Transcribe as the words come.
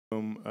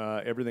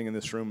everything in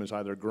this room is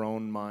either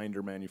grown, mined,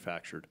 or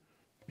manufactured,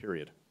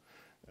 period.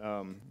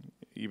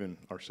 Even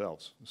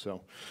ourselves.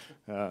 So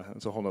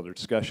that's a whole other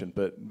discussion.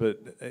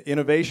 But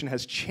innovation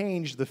has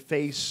changed the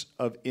face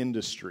of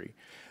industry.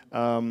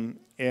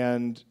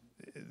 And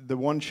the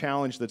one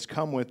challenge that's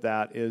come with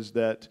that is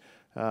that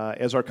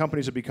as our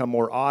companies have become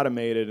more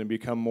automated and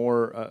become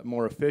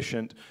more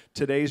efficient,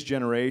 today's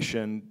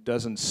generation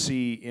doesn't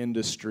see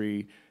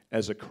industry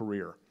as a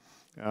career.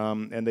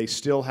 And they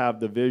still have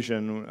the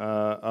vision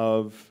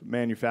of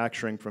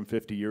manufacturing from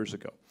 50 years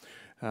ago.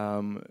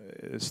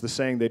 It's the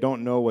saying, they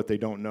don't know what they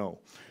don't know.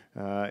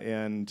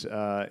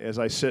 As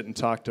I sit and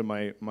talk to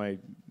my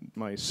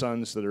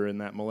sons that are in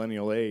that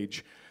millennial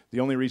age, the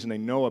only reason they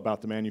know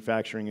about the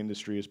manufacturing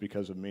industry is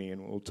because of me,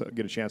 and we'll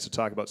get a chance to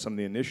talk about some of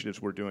the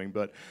initiatives we're doing,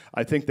 but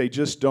I think they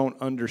just don't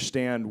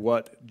understand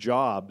what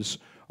jobs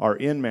are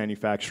in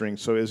manufacturing.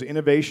 So as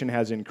innovation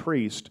has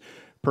increased,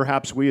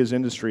 perhaps we as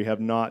industry have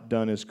not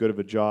done as good of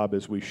a job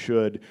as we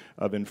should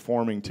of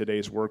informing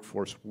today's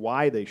workforce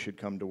why they should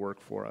come to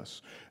work for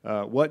us,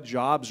 what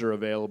jobs are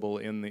available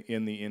in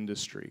the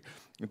industry.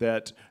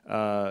 That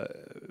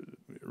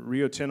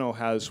Rio Tinto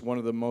has one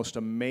of the most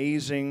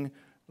amazing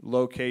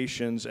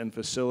locations and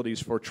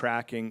facilities for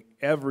tracking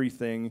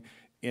everything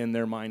in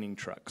their mining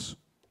trucks.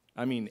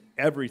 I mean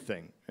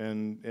everything,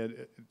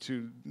 and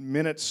to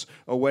minutes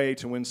away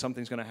to when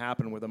something's going to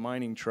happen with a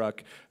mining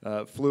truck,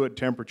 fluid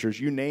temperatures,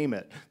 you name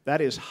it.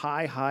 That is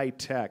high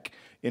tech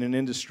in an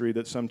industry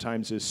that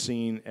sometimes is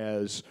seen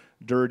as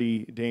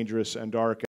dirty, dangerous, and dark.